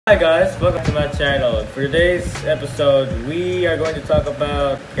Hi guys, welcome to my channel. For today's episode, we are going to talk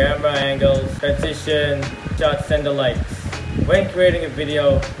about camera angles, transition, shots, and the likes. When creating a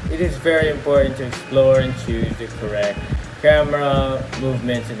video, it is very important to explore and choose the correct camera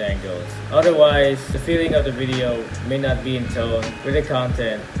movements and angles. Otherwise, the feeling of the video may not be in tone with the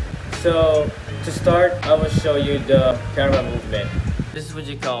content. So, to start, I will show you the camera movement. This is what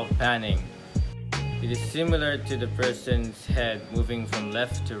you call panning. It is similar to the person's head moving from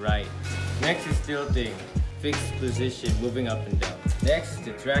left to right. Next is tilting, fixed position moving up and down. Next is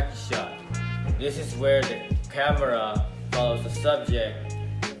the tracking shot. This is where the camera follows the subject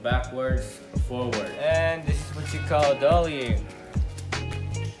backwards or forward. And this is what you call dollying.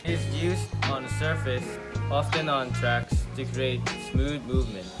 It is used on a surface, often on tracks, to create smooth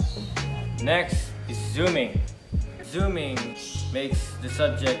movement. Next is zooming. Zooming makes the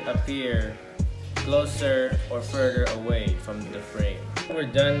subject appear closer or further away from the frame. We're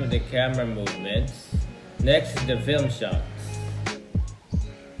done with the camera movements. Next is the film shots.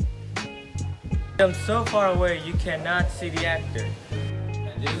 Film so far away you cannot see the actor.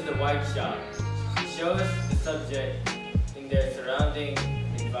 And this is the wide shot. It shows the subject in their surrounding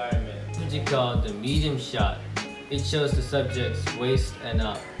environment. This is what you call the medium shot. It shows the subject's waist and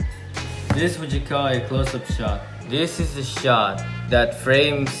up. This is what you call a close-up shot. This is the shot that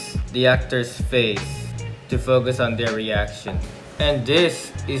frames the actor's face to focus on their reaction. And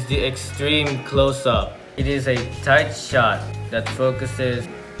this is the extreme close-up. It is a tight shot that focuses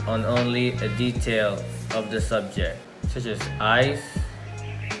on only a detail of the subject, such as eyes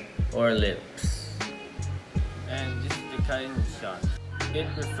or lips. And this is the cutting shot. It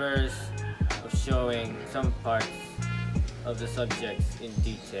refers to showing some parts of the subjects in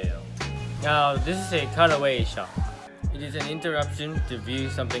detail. Now, this is a cutaway shot. It is an interruption to view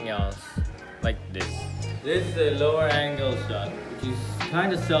something else, like this. This is a lower angle shot, which is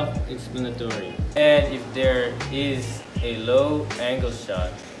kind of self-explanatory. And if there is a low angle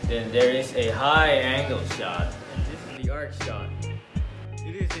shot, then there is a high angle shot. And this is the arc shot.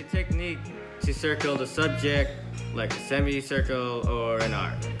 It is a technique to circle the subject like a semicircle or an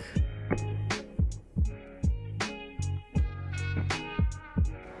arc.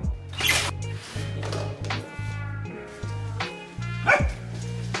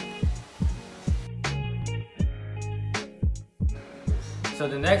 So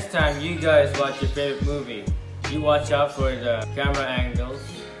the next time you guys watch your favorite movie, you watch out for the camera angles,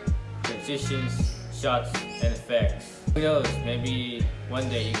 transitions, shots, and effects. Who knows, maybe one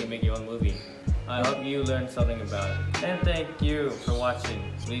day you can make your own movie. I hope you learned something about it. And thank you for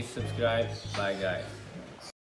watching. Please subscribe. Bye guys.